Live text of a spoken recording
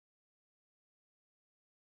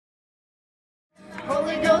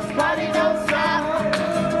Ghost party don't stop.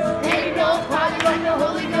 Ain't no party like the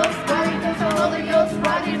Holy Ghost party, 'cause the Holy Ghost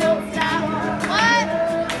party don't stop. What?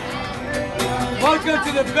 Welcome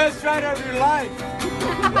to the best ride of your life.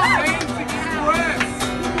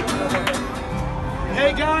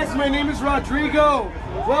 Hey guys, my name is Rodrigo.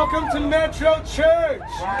 Welcome to Metro Church.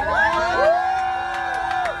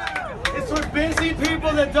 It's for busy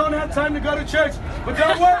people that don't have time to go to church. But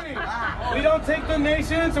don't worry, we don't take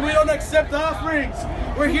donations and we don't accept offerings.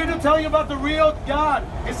 We're here to tell you about the real God.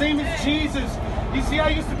 His name is Jesus. You see, I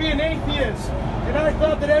used to be an atheist, and I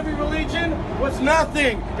thought that every religion was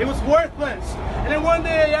nothing. It was worthless. And then one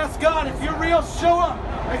day I asked God, if you're real, show up.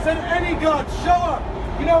 I said, any God, show up.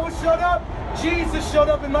 You know who showed up? Jesus showed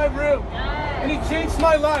up in my room. And he changed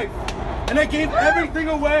my life. And I gave everything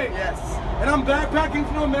away. Yes. And I'm backpacking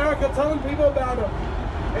through America telling people about him.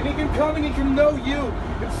 And he can come and he can know you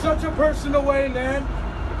in such a personal way, man.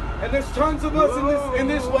 And there's tons of us in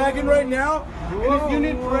this wagon right now. And if you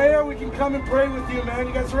need prayer, we can come and pray with you, man.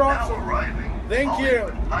 You guys are awesome. Thank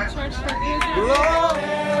you. Church for music.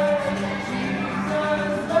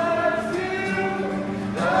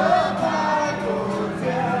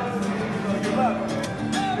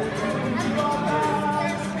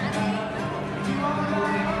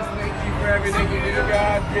 Everything you do,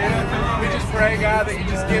 God. We just pray, God, that you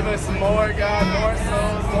just give us more, God, more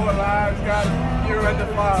souls, more lives, God. You're in the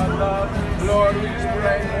Father, love. Lord, we just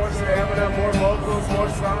pray more stamina, more vocals, more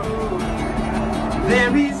songs.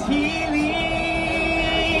 There is healing.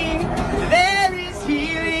 There is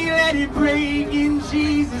healing. Let it break in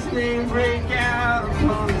Jesus' name. Break out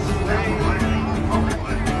upon us tonight.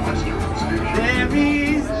 There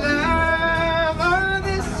is love. Oh,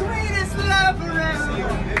 the sweetest love around you.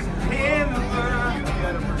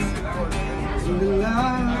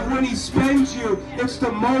 When he spends you, it's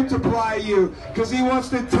to multiply you, because he wants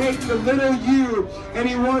to take the little you and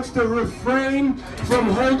he wants to refrain from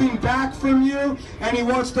holding back from you, and he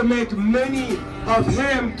wants to make many of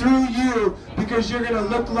him through you, because you're going to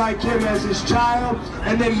look like him as his child,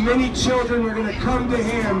 and then many children are going to come to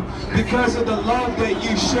him because of the love that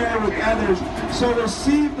you share with others. So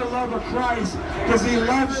receive the love of Christ, because he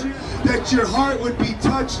loves you, that your heart would be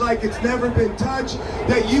touched like it's never been touched,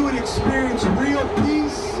 that you would experience real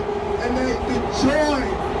peace, and that the joy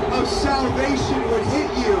of salvation would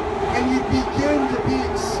hit you, and you'd begin to be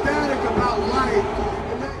ecstatic about life.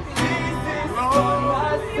 And that Jesus on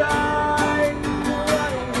my side.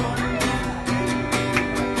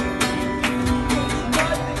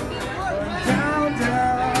 Down,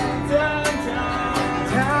 down, down, down,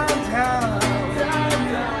 down, down, down,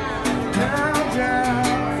 down, down, down.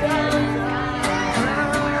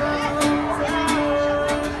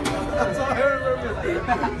 That's all I remember.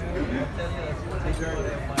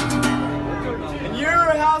 And your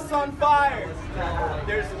house on fire.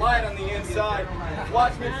 There's light on the inside.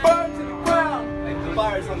 Watch me burn to the ground. The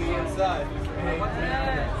fire's on the inside.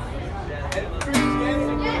 And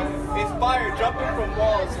Christianity is fire jumping from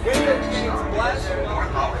walls. Window panes flashing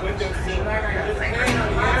off window seats. There's pain on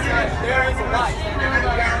the inside. There is a light.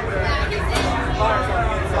 Fire's on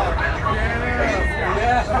the inside.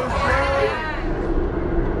 Yeah.